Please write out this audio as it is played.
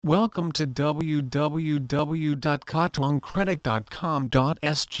Welcome to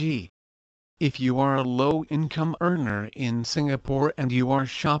www.katongcredit.com.sg. If you are a low-income earner in Singapore and you are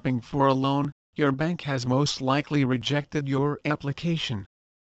shopping for a loan, your bank has most likely rejected your application.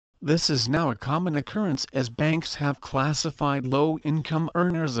 This is now a common occurrence as banks have classified low-income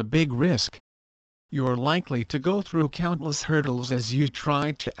earners a big risk. You're likely to go through countless hurdles as you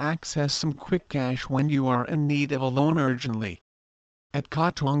try to access some quick cash when you are in need of a loan urgently. At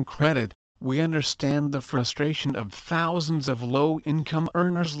Katong Credit, we understand the frustration of thousands of low-income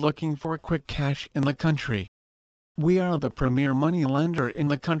earners looking for quick cash in the country. We are the premier money lender in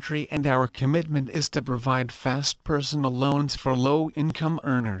the country and our commitment is to provide fast personal loans for low-income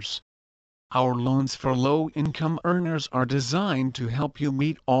earners. Our loans for low-income earners are designed to help you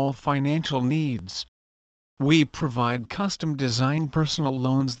meet all financial needs. We provide custom-designed personal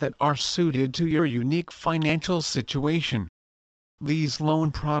loans that are suited to your unique financial situation. These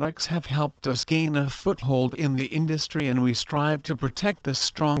loan products have helped us gain a foothold in the industry and we strive to protect this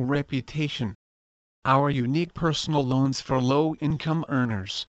strong reputation. Our unique personal loans for low-income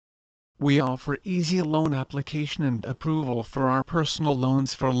earners. We offer easy loan application and approval for our personal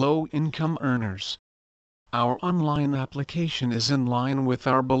loans for low-income earners. Our online application is in line with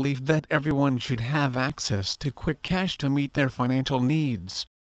our belief that everyone should have access to quick cash to meet their financial needs.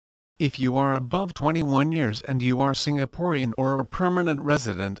 If you are above 21 years and you are Singaporean or a permanent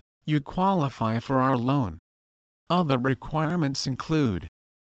resident, you qualify for our loan. Other requirements include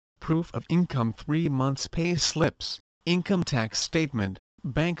proof of income 3 months pay slips, income tax statement,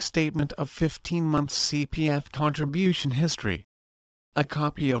 bank statement of 15 months CPF contribution history. A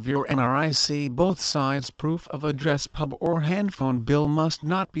copy of your NRIC, both sides proof of address, pub or handphone bill must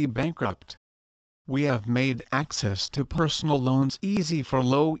not be bankrupt. We have made access to personal loans easy for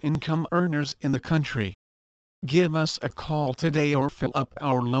low-income earners in the country. Give us a call today or fill up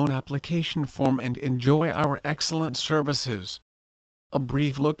our loan application form and enjoy our excellent services. A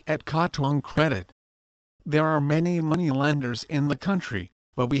brief look at Katong Credit. There are many money lenders in the country,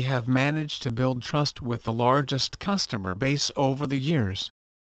 but we have managed to build trust with the largest customer base over the years.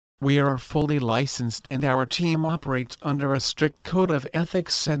 We are fully licensed and our team operates under a strict code of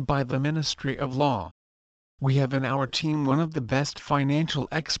ethics set by the Ministry of Law. We have in our team one of the best financial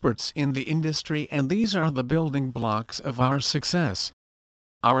experts in the industry and these are the building blocks of our success.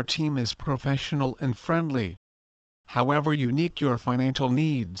 Our team is professional and friendly. However unique your financial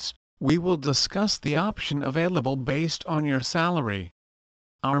needs, we will discuss the option available based on your salary.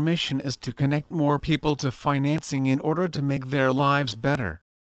 Our mission is to connect more people to financing in order to make their lives better.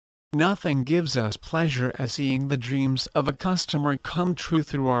 Nothing gives us pleasure as seeing the dreams of a customer come true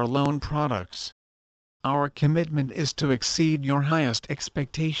through our loan products. Our commitment is to exceed your highest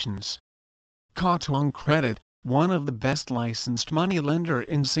expectations. Katong Credit, one of the best licensed money lender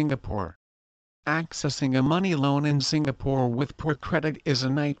in Singapore. Accessing a money loan in Singapore with poor credit is a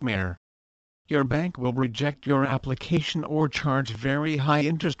nightmare. Your bank will reject your application or charge very high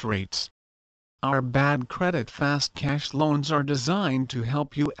interest rates. Our bad credit fast cash loans are designed to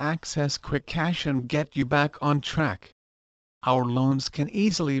help you access quick cash and get you back on track. Our loans can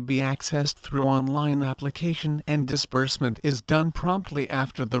easily be accessed through online application and disbursement is done promptly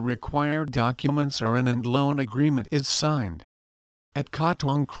after the required documents are in and loan agreement is signed. At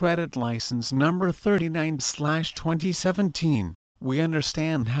Katong Credit License number 39/2017, we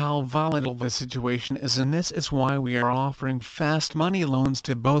understand how volatile the situation is and this is why we are offering fast money loans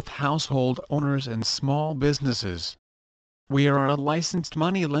to both household owners and small businesses. We are a licensed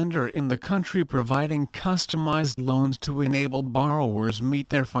money lender in the country providing customized loans to enable borrowers meet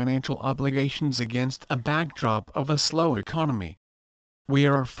their financial obligations against a backdrop of a slow economy. We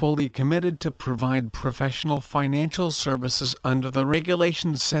are fully committed to provide professional financial services under the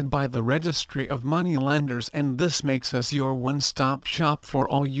regulations set by the Registry of Money Lenders and this makes us your one-stop shop for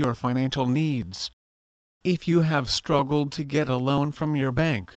all your financial needs. If you have struggled to get a loan from your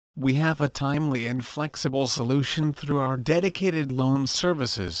bank, we have a timely and flexible solution through our dedicated loan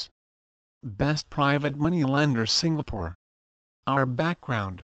services. Best Private Money Lender Singapore. Our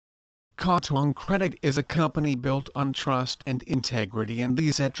background. Katong Credit is a company built on trust and integrity and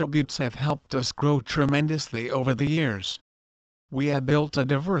these attributes have helped us grow tremendously over the years. We have built a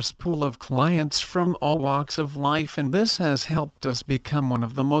diverse pool of clients from all walks of life and this has helped us become one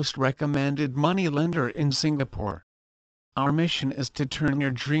of the most recommended money lender in Singapore. Our mission is to turn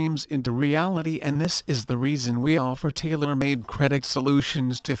your dreams into reality and this is the reason we offer tailor-made credit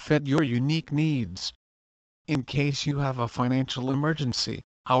solutions to fit your unique needs. In case you have a financial emergency,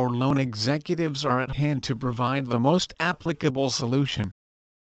 our loan executives are at hand to provide the most applicable solution.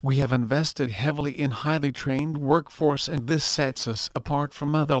 We have invested heavily in highly trained workforce, and this sets us apart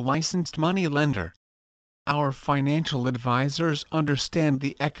from other licensed money lender. Our financial advisors understand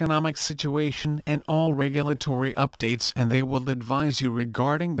the economic situation and all regulatory updates, and they will advise you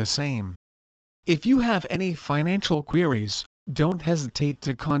regarding the same. If you have any financial queries, don't hesitate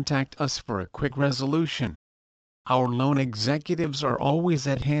to contact us for a quick resolution. Our loan executives are always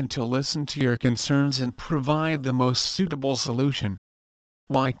at hand to listen to your concerns and provide the most suitable solution.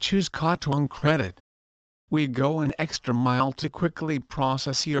 Why choose Katuang Credit? We go an extra mile to quickly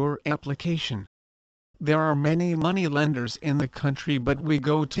process your application. There are many money lenders in the country, but we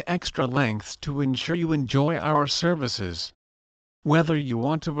go to extra lengths to ensure you enjoy our services. Whether you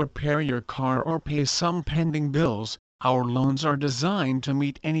want to repair your car or pay some pending bills, our loans are designed to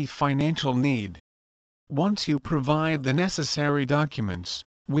meet any financial need. Once you provide the necessary documents,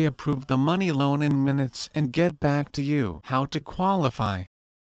 we approve the money loan in minutes and get back to you. How to qualify?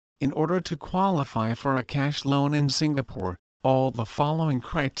 In order to qualify for a cash loan in Singapore, all the following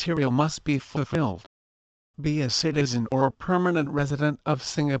criteria must be fulfilled. Be a citizen or permanent resident of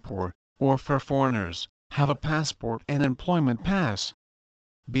Singapore, or for foreigners, have a passport and employment pass.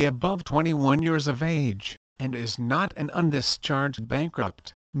 Be above 21 years of age, and is not an undischarged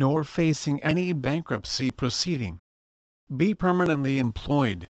bankrupt, nor facing any bankruptcy proceeding. Be permanently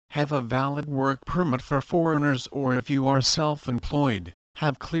employed, have a valid work permit for foreigners, or if you are self-employed,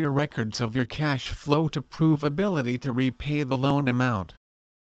 have clear records of your cash flow to prove ability to repay the loan amount.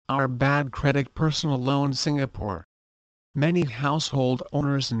 Our Bad Credit Personal Loan Singapore. Many household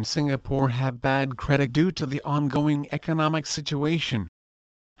owners in Singapore have bad credit due to the ongoing economic situation.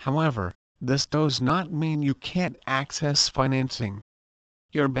 However, this does not mean you can't access financing.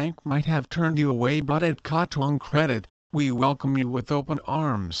 Your bank might have turned you away, but at Katuang Credit, we welcome you with open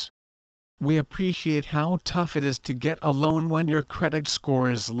arms. We appreciate how tough it is to get a loan when your credit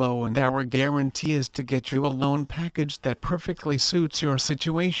score is low, and our guarantee is to get you a loan package that perfectly suits your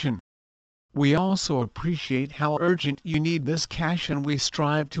situation. We also appreciate how urgent you need this cash, and we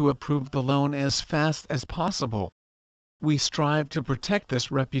strive to approve the loan as fast as possible. We strive to protect this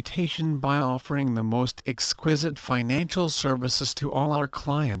reputation by offering the most exquisite financial services to all our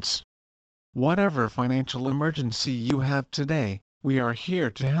clients. Whatever financial emergency you have today, we are here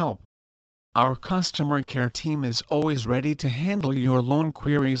to help. Our customer care team is always ready to handle your loan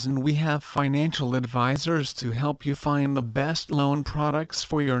queries, and we have financial advisors to help you find the best loan products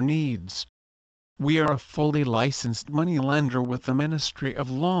for your needs. We are a fully licensed money lender with the Ministry of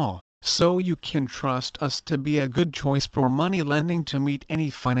Law, so you can trust us to be a good choice for money lending to meet any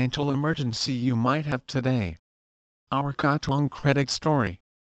financial emergency you might have today. Our Katuang Credit Story.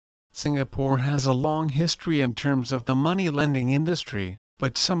 Singapore has a long history in terms of the money lending industry,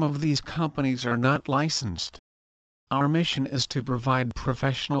 but some of these companies are not licensed. Our mission is to provide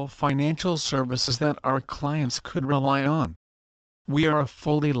professional financial services that our clients could rely on. We are a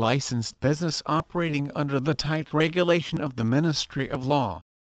fully licensed business operating under the tight regulation of the Ministry of Law.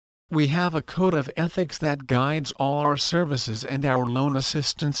 We have a code of ethics that guides all our services, and our loan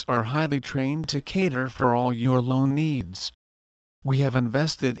assistants are highly trained to cater for all your loan needs. We have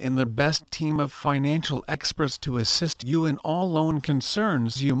invested in the best team of financial experts to assist you in all loan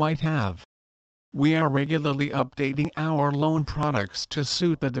concerns you might have. We are regularly updating our loan products to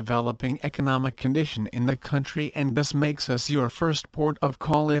suit the developing economic condition in the country, and this makes us your first port of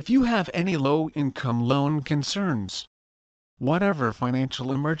call if you have any low-income loan concerns. Whatever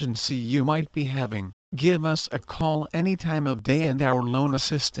financial emergency you might be having, give us a call any time of day, and our loan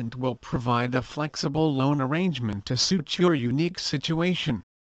assistant will provide a flexible loan arrangement to suit your unique situation.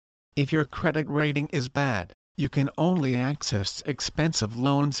 If your credit rating is bad, you can only access expensive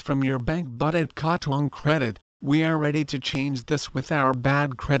loans from your bank, but at Katuang Credit, we are ready to change this with our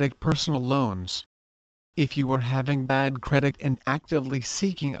Bad Credit Personal Loans. If you are having bad credit and actively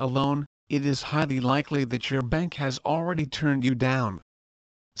seeking a loan, it is highly likely that your bank has already turned you down.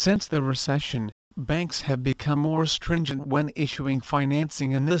 Since the recession, banks have become more stringent when issuing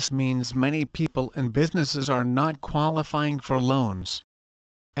financing, and this means many people and businesses are not qualifying for loans.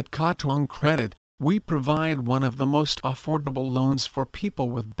 At Katuang Credit, we provide one of the most affordable loans for people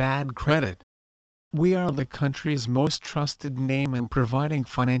with bad credit. We are the country's most trusted name in providing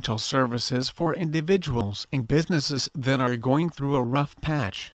financial services for individuals and businesses that are going through a rough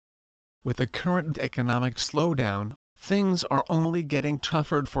patch. With the current economic slowdown, things are only getting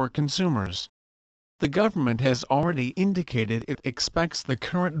tougher for consumers. The government has already indicated it expects the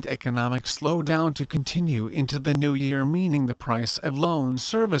current economic slowdown to continue into the new year, meaning the price of loan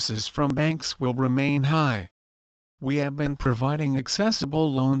services from banks will remain high. We have been providing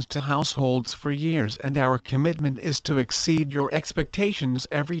accessible loans to households for years, and our commitment is to exceed your expectations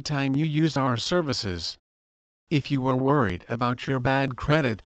every time you use our services. If you are worried about your bad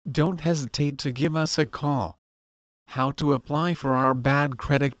credit, don't hesitate to give us a call. How to apply for our bad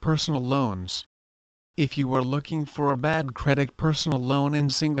credit personal loans. If you are looking for a bad credit personal loan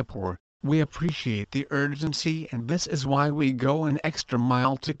in Singapore, we appreciate the urgency, and this is why we go an extra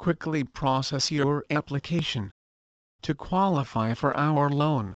mile to quickly process your application. To qualify for our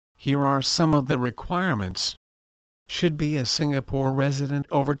loan, here are some of the requirements. Should be a Singapore resident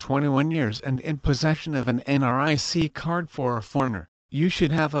over 21 years and in possession of an NRIC card. For a foreigner, you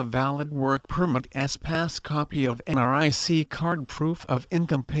should have a valid work permit as pass copy of NRIC card, proof of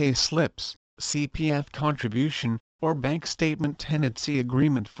income pay slips, CPF contribution, or bank statement, tenancy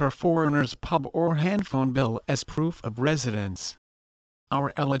agreement for foreigners, pub or handphone bill as proof of residence.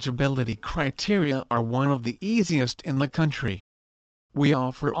 Our eligibility criteria are one of the easiest in the country. We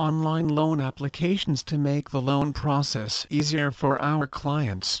offer online loan applications to make the loan process easier for our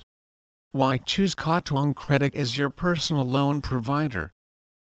clients. Why choose Katuang Credit as your personal loan provider?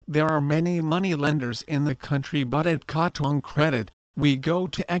 There are many money lenders in the country, but at Katuang Credit, we go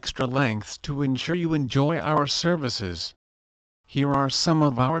to extra lengths to ensure you enjoy our services. Here are some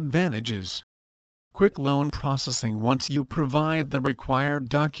of our advantages. Quick loan processing. Once you provide the required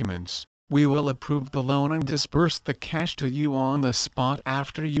documents, we will approve the loan and disburse the cash to you on the spot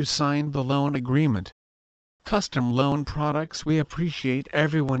after you sign the loan agreement. Custom loan products. We appreciate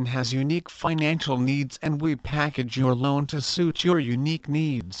everyone has unique financial needs, and we package your loan to suit your unique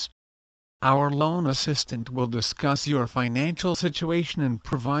needs. Our loan assistant will discuss your financial situation and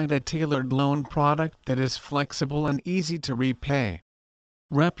provide a tailored loan product that is flexible and easy to repay.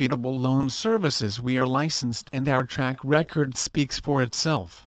 Reputable loan services. We are licensed and our track record speaks for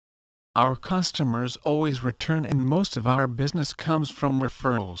itself. Our customers always return, and most of our business comes from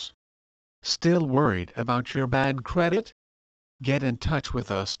referrals. Still worried about your bad credit? Get in touch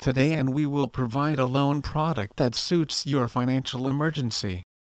with us today and we will provide a loan product that suits your financial emergency.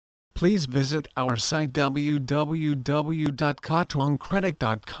 Please visit our site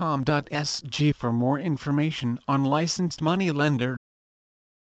www.katuangcredit.com.sg for more information on licensed money lender.